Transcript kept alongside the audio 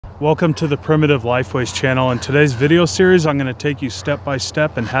Welcome to the Primitive Lifeways channel. In today's video series, I'm going to take you step by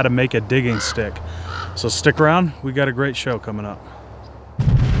step in how to make a digging stick. So stick around, we got a great show coming up.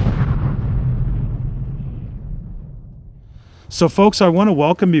 So folks, I want to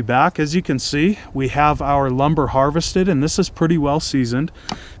welcome you back. As you can see, we have our lumber harvested and this is pretty well seasoned.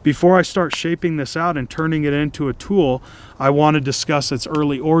 Before I start shaping this out and turning it into a tool, I want to discuss its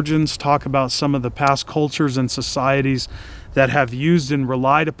early origins, talk about some of the past cultures and societies that have used and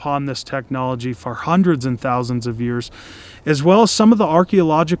relied upon this technology for hundreds and thousands of years, as well as some of the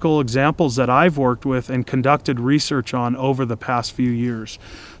archaeological examples that I've worked with and conducted research on over the past few years.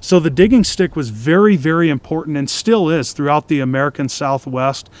 So the digging stick was very, very important and still is throughout the American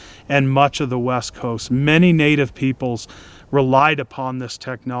Southwest and much of the West Coast. Many native peoples relied upon this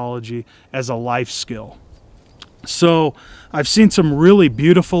technology as a life skill. So I've seen some really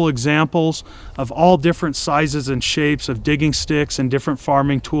beautiful examples of all different sizes and shapes of digging sticks and different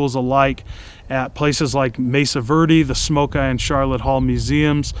farming tools alike at places like Mesa Verde, the Smoky and Charlotte Hall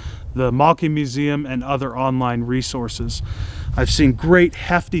Museums, the Malki Museum, and other online resources. I've seen great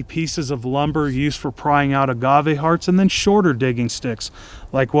hefty pieces of lumber used for prying out agave hearts, and then shorter digging sticks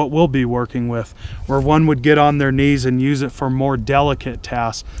like what we'll be working with, where one would get on their knees and use it for more delicate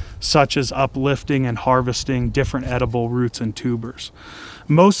tasks such as uplifting and harvesting different edible roots and tubers.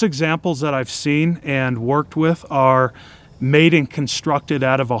 Most examples that I've seen and worked with are made and constructed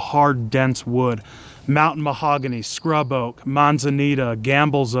out of a hard, dense wood. Mountain mahogany, scrub oak, manzanita,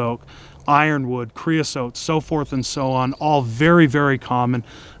 Gambel's oak, ironwood, creosote, so forth and so on, all very, very common,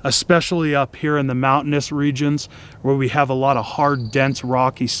 especially up here in the mountainous regions where we have a lot of hard, dense,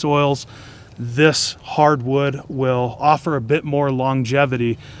 rocky soils. This hardwood will offer a bit more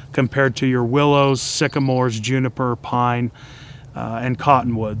longevity compared to your willows, sycamores, juniper, pine, and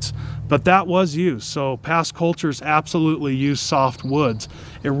cottonwoods. But that was used, so past cultures absolutely used soft woods.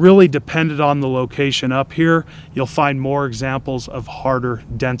 It really depended on the location. Up here, you'll find more examples of harder,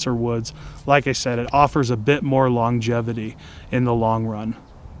 denser woods. Like I said, it offers a bit more longevity in the long run.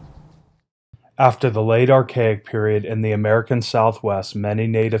 After the late Archaic period in the American Southwest, many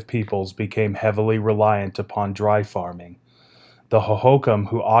native peoples became heavily reliant upon dry farming. The Hohokam,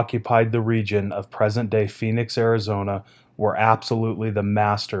 who occupied the region of present-day Phoenix, Arizona, were absolutely the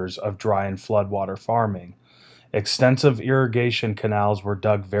masters of dry and floodwater farming. Extensive irrigation canals were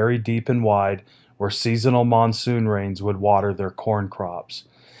dug very deep and wide, where seasonal monsoon rains would water their corn crops.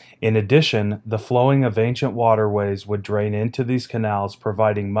 In addition, the flowing of ancient waterways would drain into these canals,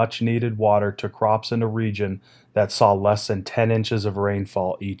 providing much needed water to crops in a region that saw less than 10 inches of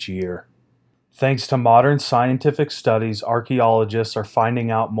rainfall each year. Thanks to modern scientific studies, archaeologists are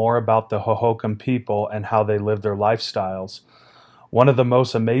finding out more about the Hohokam people and how they live their lifestyles. One of the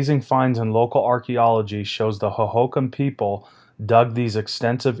most amazing finds in local archaeology shows the Hohokam people dug these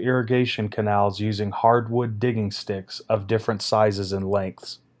extensive irrigation canals using hardwood digging sticks of different sizes and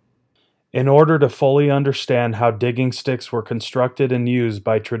lengths. In order to fully understand how digging sticks were constructed and used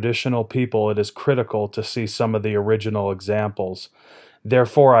by traditional people, it is critical to see some of the original examples.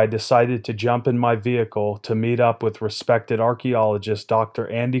 Therefore, I decided to jump in my vehicle to meet up with respected archaeologist Dr.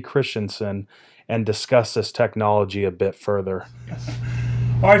 Andy Christenson and discuss this technology a bit further.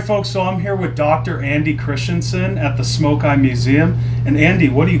 All right, folks, so I'm here with Dr. Andy Christenson at the Smoky Museum. And Andy,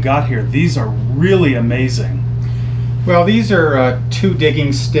 what do you got here? These are really amazing. Well, these are two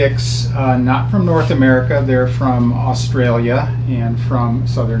digging sticks, not from North America. They're from Australia and from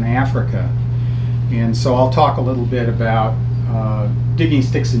Southern Africa. And so I'll talk a little bit about digging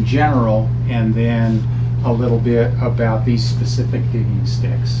sticks in general, and then a little bit about these specific digging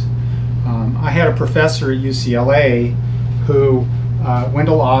sticks. I had a professor at UCLA who,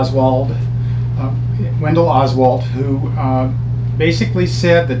 Wendell Oswald, who basically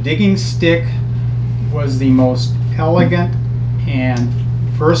said the digging stick was the most elegant and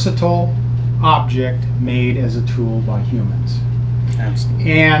versatile object made as a tool by humans.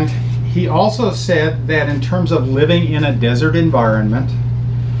 Absolutely. And he also said that in terms of living in a desert environment,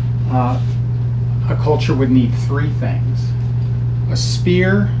 a culture would need three things: a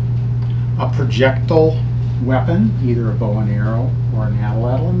spear, a projectile weapon, either a bow and arrow or an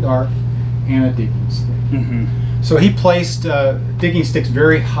atlatl and dart, and a digging stick. Mm-hmm. So he placed digging sticks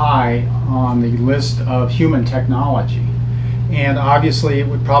very high on the list of human technology. And obviously it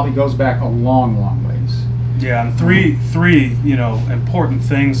would probably goes back a long, long ways. Yeah, and three important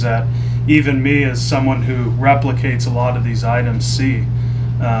things that even me as someone who replicates a lot of these items see.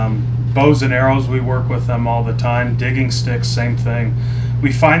 Bows and arrows, we work with them all the time. Digging sticks, same thing.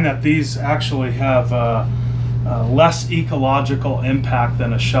 We find that these actually have less ecological impact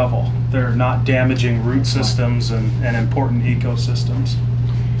than a shovel. They're not damaging root systems and important ecosystems.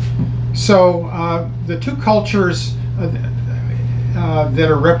 So the two cultures that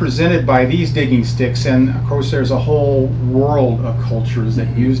are represented by these digging sticks, and of course there's a whole world of cultures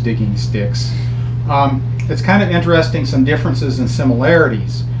that use digging sticks. It's kind of interesting, some differences and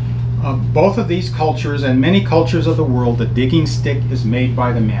similarities. Both of these cultures and many cultures of the world, the digging stick is made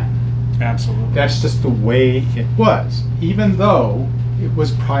by the men. Absolutely. That's just the way it was, even though it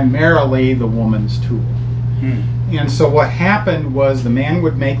was primarily the woman's tool. And so what happened was the man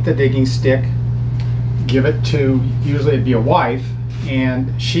would make the digging stick, give it to, usually it'd be a wife,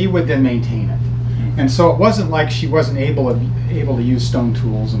 and she would then maintain it. And so it wasn't like she wasn't able to use stone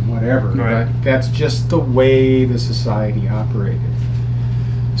tools and whatever, right. But that's just the way the society operated.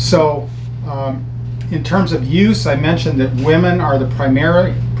 So in terms of use, I mentioned that women are the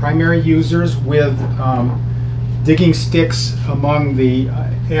primary users, with digging sticks among the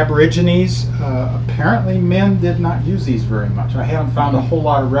Aborigines. Apparently men did not use these very much. I haven't found a whole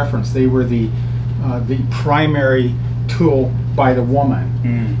lot of reference. They were the primary tool by the woman.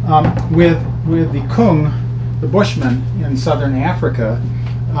 With the Kung, the Bushmen in southern Africa,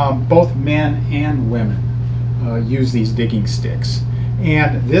 both men and women use these digging sticks.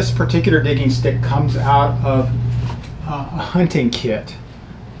 And this particular digging stick comes out of a hunting kit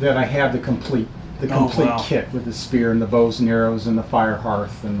that I have the complete kit, with the spear and the bows and arrows and the fire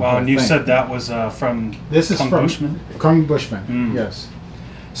hearth. And wow, and you said that was from Kung Bushman? Kung Bushman, yes.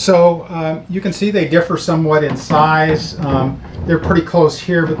 So you can see they differ somewhat in size. They're pretty close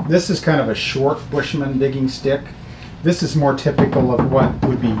here, but this is kind of a short Bushman digging stick. This is more typical of what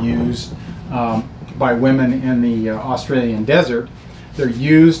would be used by women in the Australian desert. They're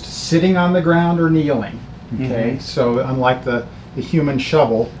used sitting on the ground or kneeling. Okay, so unlike the human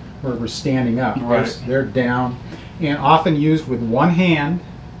shovel where we're standing up, right. They're down, and often used with one hand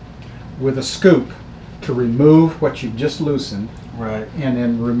with a scoop to remove what you've just loosened. Right. And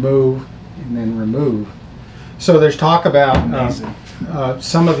then remove, and then remove. So there's talk about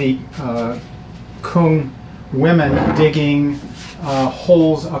some of the Kung women digging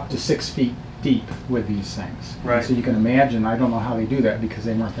holes up to 6 feet deep with these things. Right. So you can imagine, I don't know how they do that because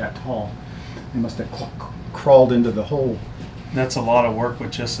they weren't that tall. They must have crawled into the hole. That's a lot of work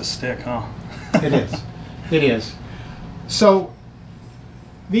with just a stick, huh? It is. It is. So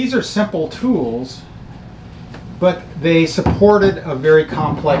these are simple tools, but they supported a very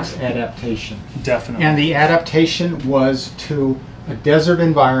complex adaptation. Definitely. And the adaptation was to a desert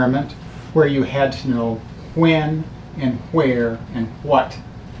environment where you had to know when and where and what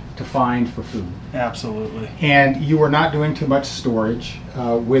to find for food. Absolutely. And you were not doing too much storage.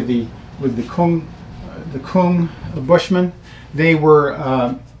 With the Kung Bushmen, they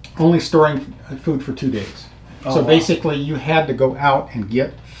were only storing food for 2 days. Oh, so wow. basically you had to go out and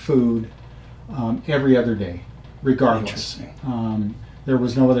get food every other day, regardless. There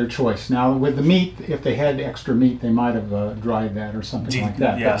was no other choice. Now with the meat, if they had extra meat, they might have dried that or something like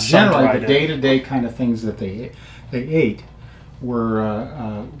that. Yeah, but generally the day-to-day kind of things that they ate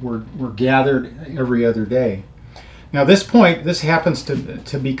were gathered every other day. Now this happens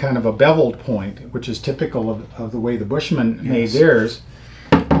to be kind of a beveled point, which is typical of the way the Bushmen made theirs.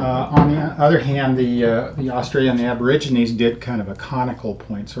 On the other hand, the Australian Aborigines did kind of a conical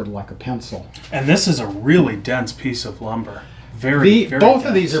point, sort of like a pencil. And this is a really dense piece of lumber. Very both dense.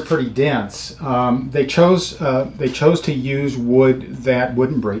 of these are pretty dense. They chose to use wood that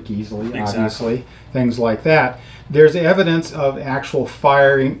wouldn't break easily, obviously, things like that. There's evidence of actual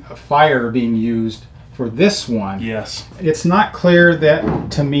fire being used for this one. Yes. It's not clear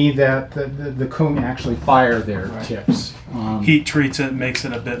to me that the Kung actually fire their tips. Heat treats it, makes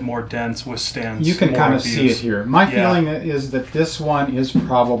it a bit more dense, withstands. You can kind of abuse. see it here. My feeling is that this one is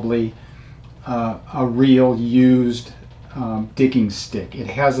probably a real used digging stick. It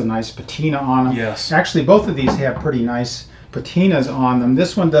has a nice patina on them. Yes. Actually, both of these have pretty nice patinas on them.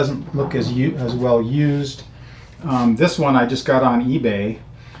 This one doesn't look as well used. This one I just got on eBay,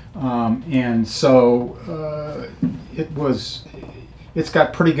 and so it's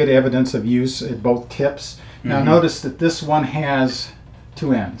got pretty good evidence of use at both tips. Now notice that this one has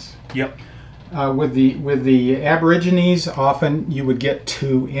 2 ends. Yep. With the Aborigines, often you would get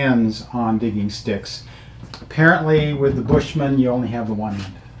 2 ends on digging sticks. Apparently with the Bushmen you only have the 1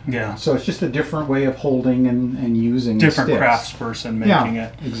 end. Yeah. So it's just a different way of holding and using different the sticks. craftsperson making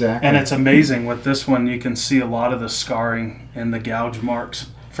it. Exactly. And it's amazing with this one, you can see a lot of the scarring and the gouge marks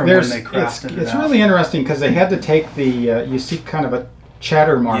from when they crafted it It's out. really interesting because they had to take the, you see kind of a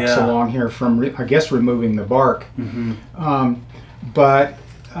chatter marks along here from, I guess, removing the bark. But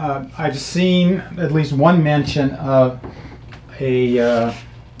I've seen at least one mention of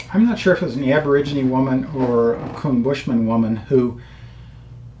I'm not sure if it was an Aborigine woman or a Kung Bushman woman who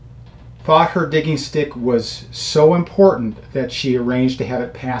thought her digging stick was so important that she arranged to have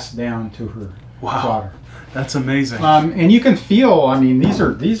it passed down to her daughter. That's amazing. And you can feel, I mean, these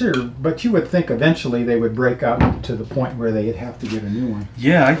are, but you would think eventually they would break up to the point where they'd have to get a new one.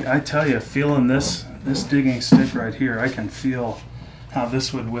 Yeah, I tell you, feeling this digging stick right here, I can feel how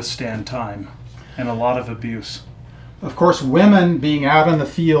this would withstand time and a lot of abuse. Of course, women being out in the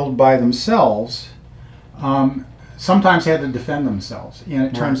field by themselves sometimes had to defend themselves. And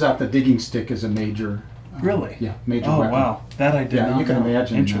it turns out the digging stick is a major, really? Yeah, major weapon. Oh, wow. That I did not know. You can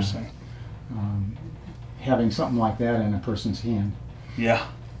imagine. Interesting. Having something like that in a person's hand. Yeah.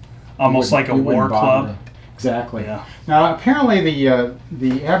 Almost like a war club. Exactly. Yeah. Now, apparently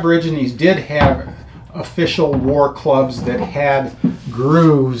the Aborigines did have official war clubs that had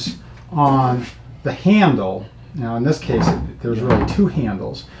grooves on the handle. Now, in this case, there's really two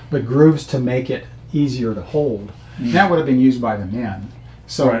handles, but grooves to make it easier to hold. That would have been used by the men.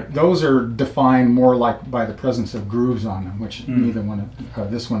 So those are defined more like by the presence of grooves on them, which neither one of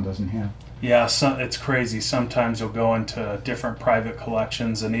this one doesn't have. Yeah, it's crazy. Sometimes you'll go into different private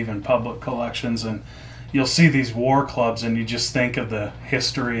collections and even public collections, and you'll see these war clubs, and you just think of the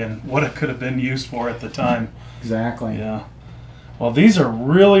history and what it could have been used for at the time. Exactly. Yeah. Well, these are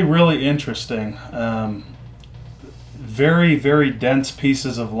really, really interesting. Very, very dense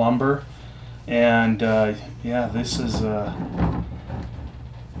pieces of lumber, and yeah, this is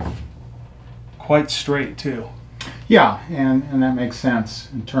quite straight too. Yeah, and that makes sense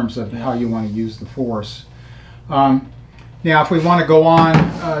in terms of how you want to use the force. Now, if we want to go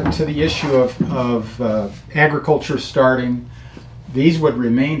on to the issue of agriculture starting, these would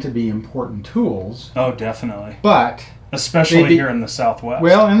remain to be important tools. Oh, definitely. But especially here in the Southwest.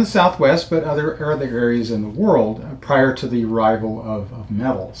 Well, in the Southwest, but other areas in the world prior to the arrival of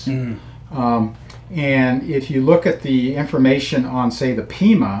metals. And if you look at the information on, say, the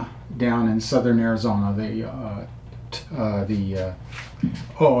Pima down in southern Arizona, the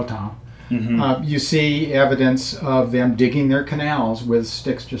Ootam, you see evidence of them digging their canals with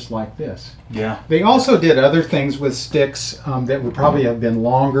sticks just like this. Yeah. They also did other things with sticks that would probably have been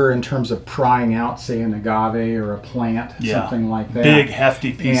longer in terms of prying out, say, an agave or a plant, something like that. Big,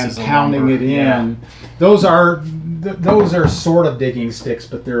 hefty pieces and pounding it in. Yeah. Those are sort of digging sticks,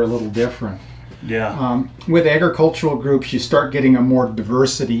 but they're a little different. Yeah. With agricultural groups, you start getting a more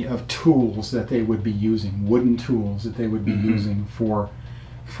diversity of tools that they would be using, wooden tools that they would be using for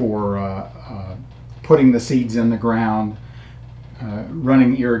putting the seeds in the ground,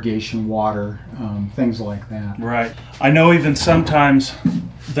 running irrigation water, things like that. Right. I know even sometimes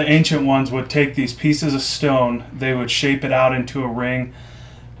the ancient ones would take these pieces of stone, they would shape it out into a ring,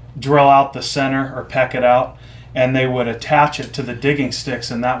 drill out the center or peck it out, and they would attach it to the digging sticks,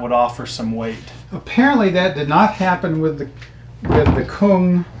 and that would offer some weight. Apparently that did not happen with the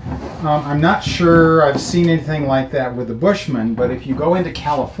Kung. I'm not sure I've seen anything like that with the Bushmen, but if you go into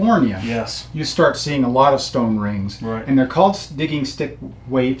California, you start seeing a lot of stone rings. Right. And they're called digging stick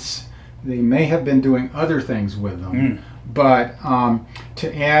weights. They may have been doing other things with them, but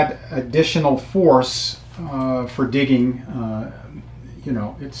to add additional force for digging, you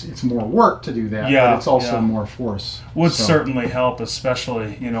know, it's more work to do that, but it's also more force. Would certainly help,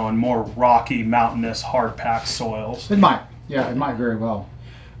 especially, you know, in more rocky, mountainous, hard-packed soils. It might. Yeah, it might very well.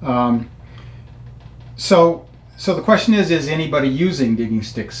 So the question is anybody using digging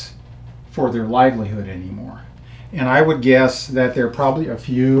sticks for their livelihood anymore? And I would guess that there are probably a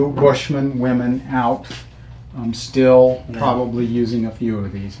few Bushmen women out still probably using a few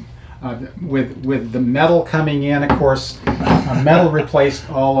of these. With the metal coming in, of course, metal replaced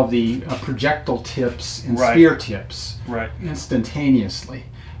all of the projectile tips and spear tips instantaneously.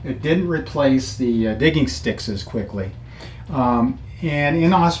 It didn't replace the digging sticks as quickly. And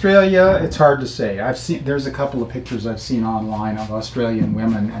in Australia, it's hard to say. There's a couple of pictures I've seen online of Australian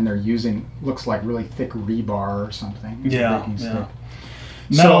women, and they're using, looks like really thick rebar or something.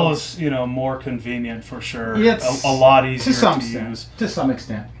 Metal is, you know, more convenient for sure. It's a lot easier to use. To some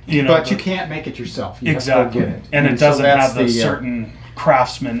extent. You know, but you can't make it yourself. You have to go get it. And it doesn't have the certain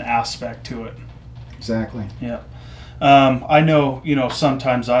craftsman aspect to it. Exactly. Yeah. I know, you know,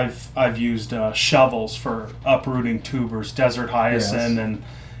 sometimes I've used shovels for uprooting tubers, desert hyacinth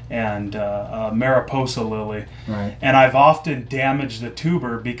and Mariposa lily. Right. And I've often damaged the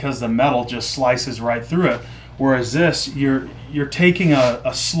tuber because the metal just slices right through it. Whereas this, you're taking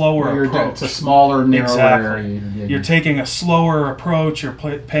a slower approach. It's a smaller, narrower area. You're taking a slower approach. You're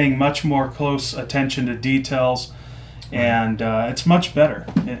paying much more close attention to details, and it's much better,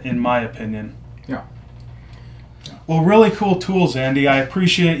 in my opinion. Yeah. Well, really cool tools, Andy. I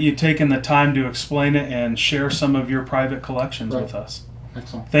appreciate you taking the time to explain it and share some of your private collections with us.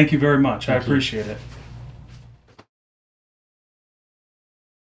 Excellent. Thank you very much. I Thank you. appreciate it.